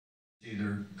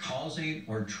either causing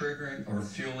or triggering or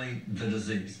fueling the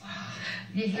disease.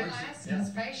 He'll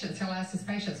ask his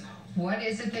patients, what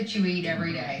is it that you eat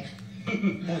every day?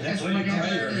 That's what you crave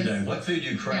every day. What food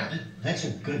do you crave? Yeah. That's a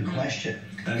good question.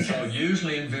 And so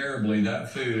usually, invariably,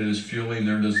 that food is fueling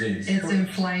their disease. It's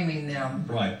inflaming them.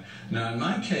 Right. Now, in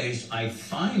my case, I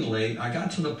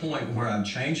got to the point where I've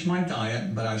changed my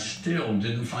diet, but I still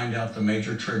didn't find out the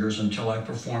major triggers until I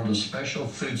performed a special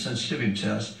food sensitivity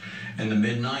test in the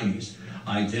mid-90s.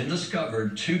 I then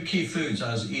discovered 2 key foods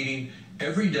I was eating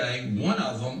every day. One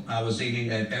of them I was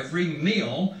eating at every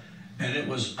meal, and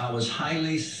I was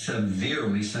highly,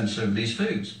 severely sensitive to these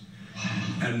foods.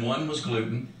 And one was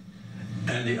gluten,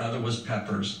 and the other was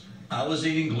peppers. I was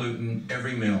eating gluten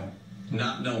every meal,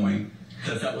 not knowing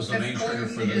that was the main trigger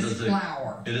for the disease.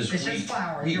 Flour. It is It's wheat. just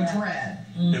flour, Wheat. your bread.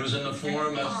 It was in the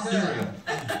form of cereal.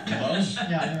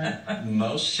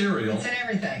 Most cereal It's in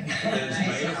everything. is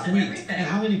made of wheat. And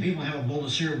how many people have a bowl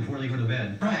of cereal before they go to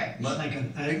bed? Right. It's like a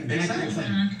natural Exactly.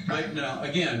 thing. Right now,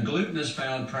 again, gluten is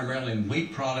found primarily in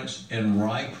wheat products and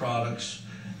rye products.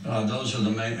 Those are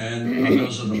the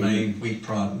main wheat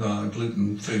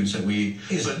gluten foods that we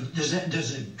eat.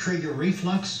 Does it trigger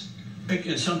reflux?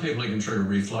 In some people, it can trigger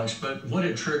reflux, but what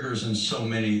it triggers in so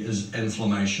many is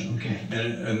inflammation. Okay.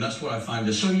 And that's what I find,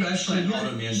 especially in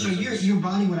autoimmune disease. So your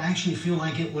body would actually feel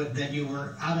like that you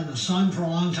were out in the sun for a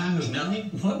long time? Now,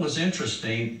 what was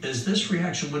interesting is this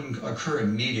reaction wouldn't occur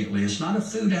immediately. It's not a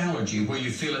food allergy where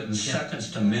you feel it in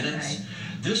seconds to minutes. Right.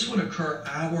 This would occur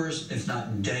hours, if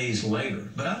not days later.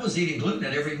 But I was eating gluten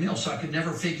at every meal, so I could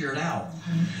never figure it out.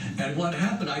 And what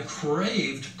happened, I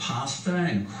craved pasta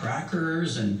and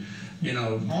crackers and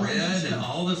bread and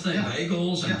all the things,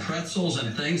 bagels and pretzels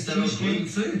and things that are gluten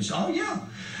foods. Oh, yeah.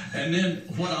 And then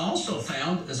what I also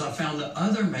found is I found the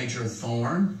other major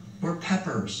thorn were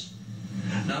peppers.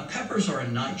 Now, peppers are a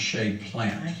nightshade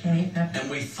plant. I can eat peppers.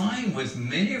 And we find with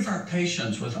many of our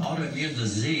patients with autoimmune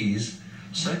disease,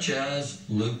 such as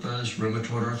lupus,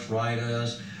 rheumatoid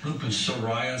arthritis,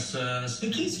 psoriasis, He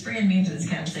keeps bringing me into this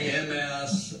conversation.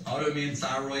 MS, autoimmune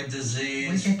thyroid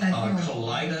disease, We get that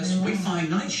colitis. We find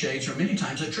nightshades are many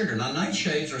times a trigger. Now,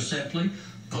 nightshades are simply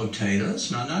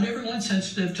potatoes. Now, not everyone's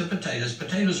sensitive to potatoes.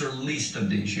 Potatoes are least of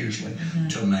these usually.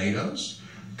 Tomatoes,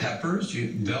 peppers,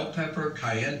 bell pepper,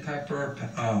 cayenne pepper,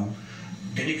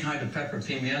 any kind of pepper,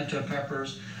 pimiento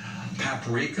peppers.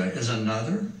 Paprika is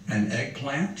another, an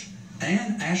eggplant.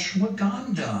 And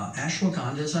ashwagandha.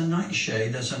 Ashwagandha is a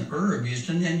nightshade. That's an herb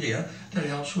used in India that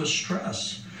helps with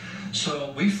stress.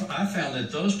 So I found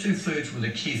that those 2 foods were the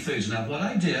key foods. Now, what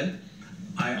I did,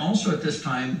 I also at this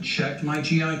time checked my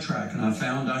GI tract, and I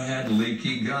found I had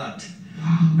leaky gut.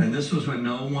 And this was when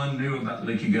no one knew about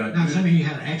leaky gut. Now, does that mean you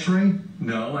had an x-ray?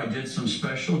 No, I did some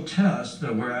special tests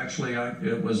that were actually,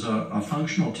 it was a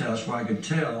functional test where I could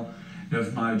tell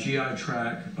if my GI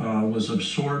tract was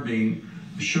absorbing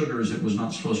sugars it was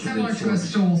not supposed to be Similar to a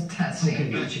stool testing.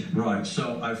 Okay, gotcha. Right,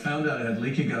 so I found out I had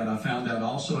leaky gut. I found out I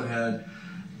also had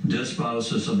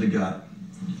dysbiosis of the gut.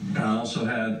 I also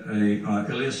had a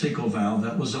ileocecal valve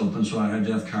that was open, so I had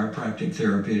to have chiropractic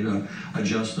therapy to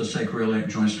adjust the sacroiliac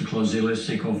joints to close the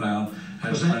ileocecal valve.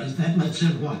 That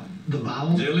said what? The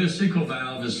bowel? The ileocecal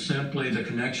valve is simply the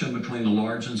connection between the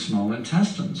large and small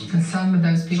intestines. And some of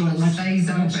those people stays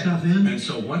open. Stuff in? And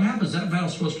so what happens, that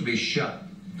valve's supposed to be shut.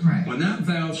 Right. When that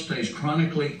valve stays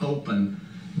chronically open,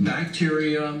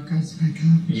 bacteria, Goes back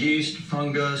up. yeast,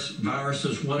 fungus,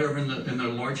 viruses, whatever in the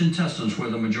large intestines,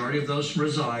 where the majority of those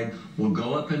reside, will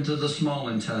go up into the small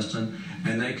intestine,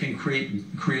 and they can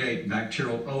create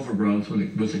bacterial overgrowth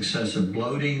with excessive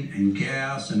bloating and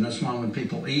gas. And that's why when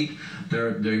people eat,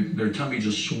 their tummy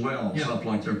just swells up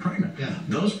like they're pregnant. Yeah.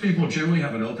 Those people generally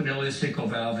have an open ileocecal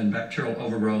valve and bacterial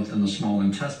overgrowth in the small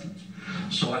intestines.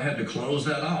 So I had to close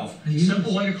that off.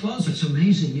 Simple way to close it. It's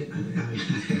amazing.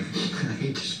 I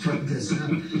hate to spread this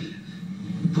out,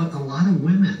 but a lot of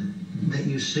women that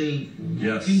you see,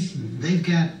 they've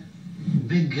got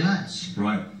big guts.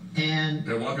 Right. And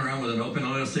they're walking around with an open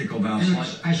ileocecal valve.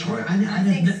 I swear,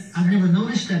 I've never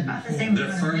noticed that before.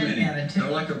 They're fermenting.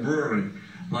 They're like a brewery.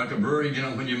 Like a brewery,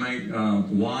 when you make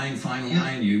wine, fine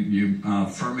wine, you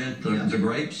ferment the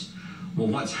grapes. Well,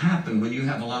 what's happened when you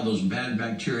have a lot of those bad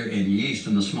bacteria and yeast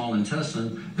in the small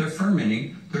intestine, they're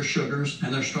fermenting their sugars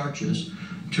and their starches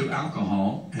to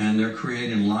alcohol, and they're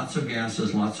creating lots of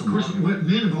gases, lots of course,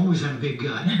 men have always had a big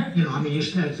gut.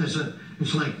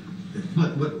 It's like,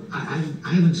 but I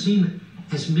haven't seen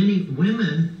as many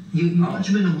women. You watch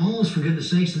them in the malls, for goodness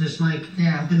sakes, and it's like,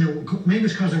 and maybe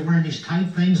it's because they're wearing these tight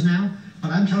things now.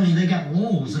 But I'm telling you, they got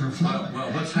wolves in a flock.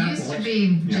 Well, what's It happened? used to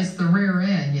be just the rear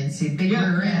end. You'd see big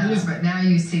rear ends, but now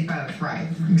you see both, right?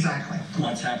 Exactly.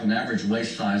 What's happened, average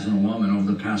waist size in a woman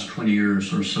over the past 20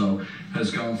 years or so has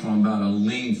gone from about a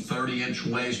lean 30-inch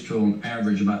waist to an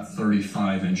average about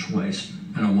 35-inch waist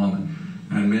in a woman.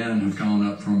 And men have gone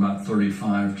up from about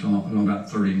 35 to about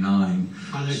 39.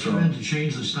 Are they trying to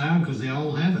change the style because they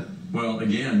all have it? Well,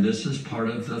 again, this is part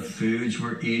of the foods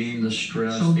we're eating, the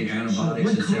stress, the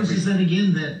antibiotics. So what causes that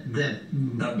again?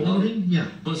 That bloating? Yeah.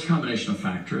 Well, it's a combination of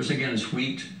factors. Again, it's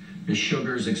wheat, it's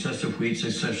sugars, excessive wheats,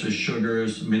 excessive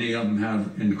sugars. Many of them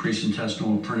have increased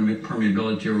intestinal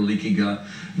permeability or leaky gut.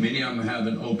 Many of them have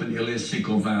an open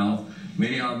ileocecal valve.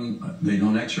 Many of them, they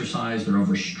don't exercise, they're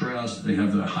overstressed, they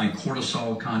have the high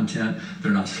cortisol content,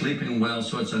 they're not sleeping well.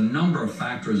 So it's a number of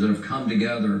factors that have come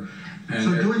together. And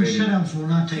so doing sit-ups will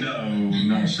not take...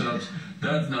 No, sit-ups.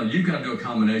 No, you've got to do a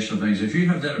combination of things. If you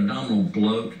have that abdominal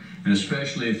bloat, and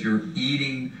especially if you're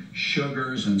eating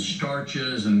sugars and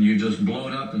starches and you just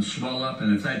bloat up and swell up,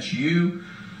 and if that's you,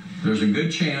 there's a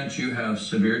good chance you have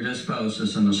severe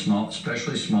dysbiosis in the small,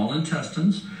 especially small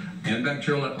intestines, and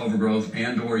bacterial overgrowth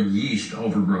and or yeast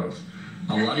overgrowth.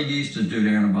 A lot of yeast is due to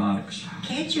antibiotics.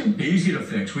 Can't you easy to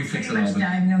fix? We fix it all the time.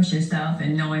 Diagnose yourself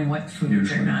and knowing what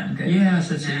foods are not good? Yes,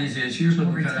 it's easy. It's usually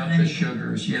we cut out the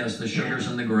sugars. Yes, the sugars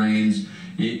and the grains,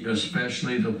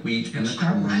 especially the wheat and the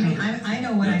corn. I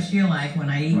know what I feel like when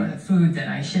I eat the food that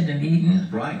I shouldn't have eaten.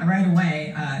 Right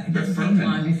away. It doesn't take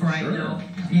long before I know,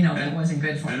 that wasn't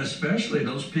good for me. And especially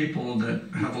those people that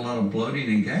have a lot of bloating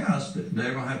and gas,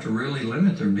 they're going to have to really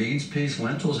limit their beans, peas,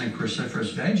 lentils, and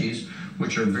cruciferous veggies,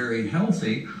 which are very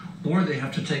healthy, or they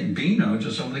have to take Beano,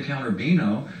 just over-the-counter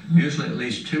Beano, usually at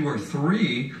least 2 or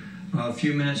 3 a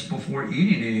few minutes before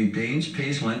eating any beans,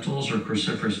 peas, lentils, or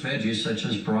cruciferous veggies such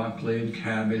as broccoli,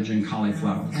 cabbage, and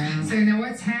cauliflower. So now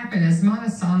what's happened is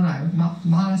Monsanto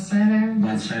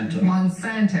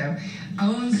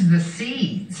owns the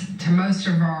seeds to most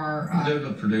of our... they're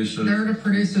the producers. They're the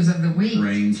producers of the wheat.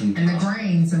 Grains and the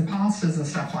grains and pastas and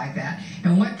stuff like that.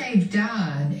 And what they've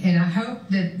done, and I hope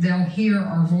that they'll hear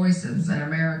our voices in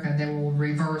America and they will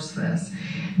reverse this,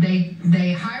 they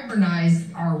hybridize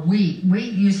our wheat.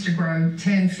 Wheat used to grow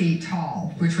 10 feet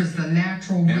tall, which was the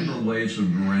natural wheat waves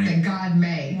of grain that God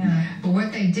made. Yeah. But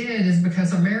what they did is,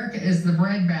 because America is the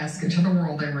breadbasket to the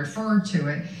world, they referred to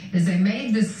it, is they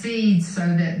made the seeds so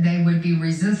that they would be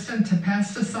resistant to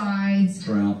pesticides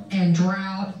and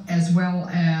drought, as well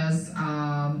as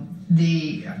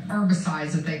the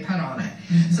herbicides that they put on it.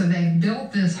 So they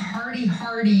built this hardy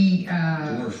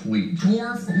dwarf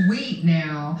wheat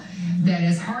now that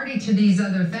is hardy to these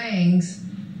other things,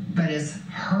 but is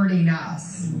hurting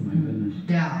us.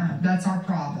 Yeah, that's our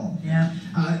problem. Yeah.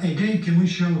 Hey, Dave, can we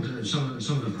show some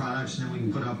of the products, and then we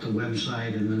can put up the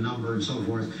website and the number and so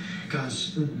forth?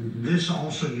 Because this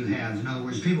also you have. In other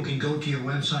words, people can go to your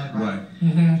website, right?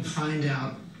 Find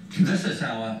out. This is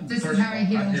how he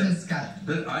healed his gut.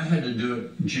 I had to do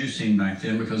it juicing back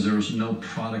then because there was no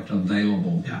product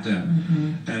available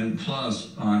then. And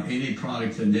plus, any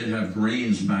product that did have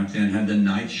greens back then had the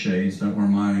nightshades that were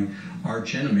my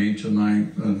arch enemy to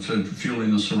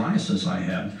fueling the psoriasis I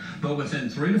had. But within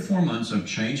 3 to 4 months of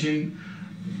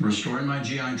restoring my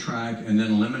GI tract, and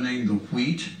then eliminating the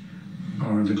wheat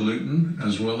or the gluten,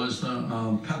 as well as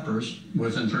the peppers,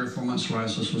 within 3 or 4 months,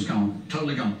 psoriasis was gone,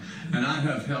 totally gone. And I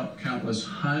have helped countless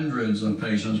hundreds of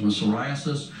patients with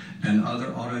psoriasis and other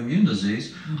autoimmune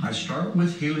disease. I start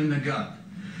with healing the gut.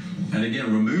 And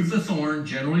again, remove the thorn,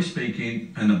 generally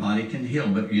speaking, and the body can heal,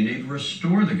 but you need to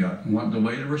restore the gut. And the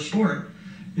way to restore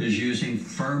it is using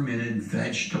fermented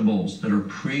vegetables that are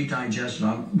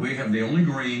pre-digested. We have the only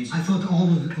greens. I thought all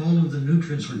of the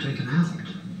nutrients were taken out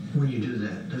when you do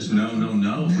that. No.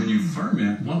 When you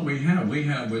ferment, what we're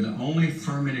the only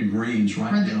fermented greens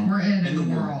right now in the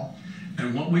world.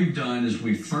 And what we've done is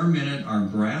we fermented our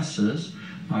grasses,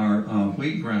 our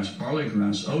wheatgrass, barley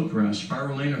grass, oatgrass,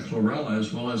 spirulina, chlorella,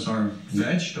 as well as our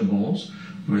vegetables,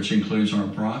 which includes our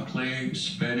broccoli,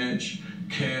 spinach,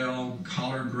 kale,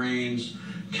 collard greens,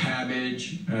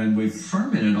 cabbage, and we've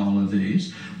fermented all of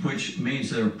these, which means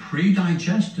they're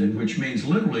pre-digested, which means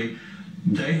literally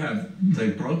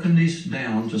they've broken these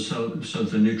down so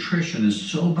the nutrition is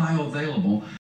so bioavailable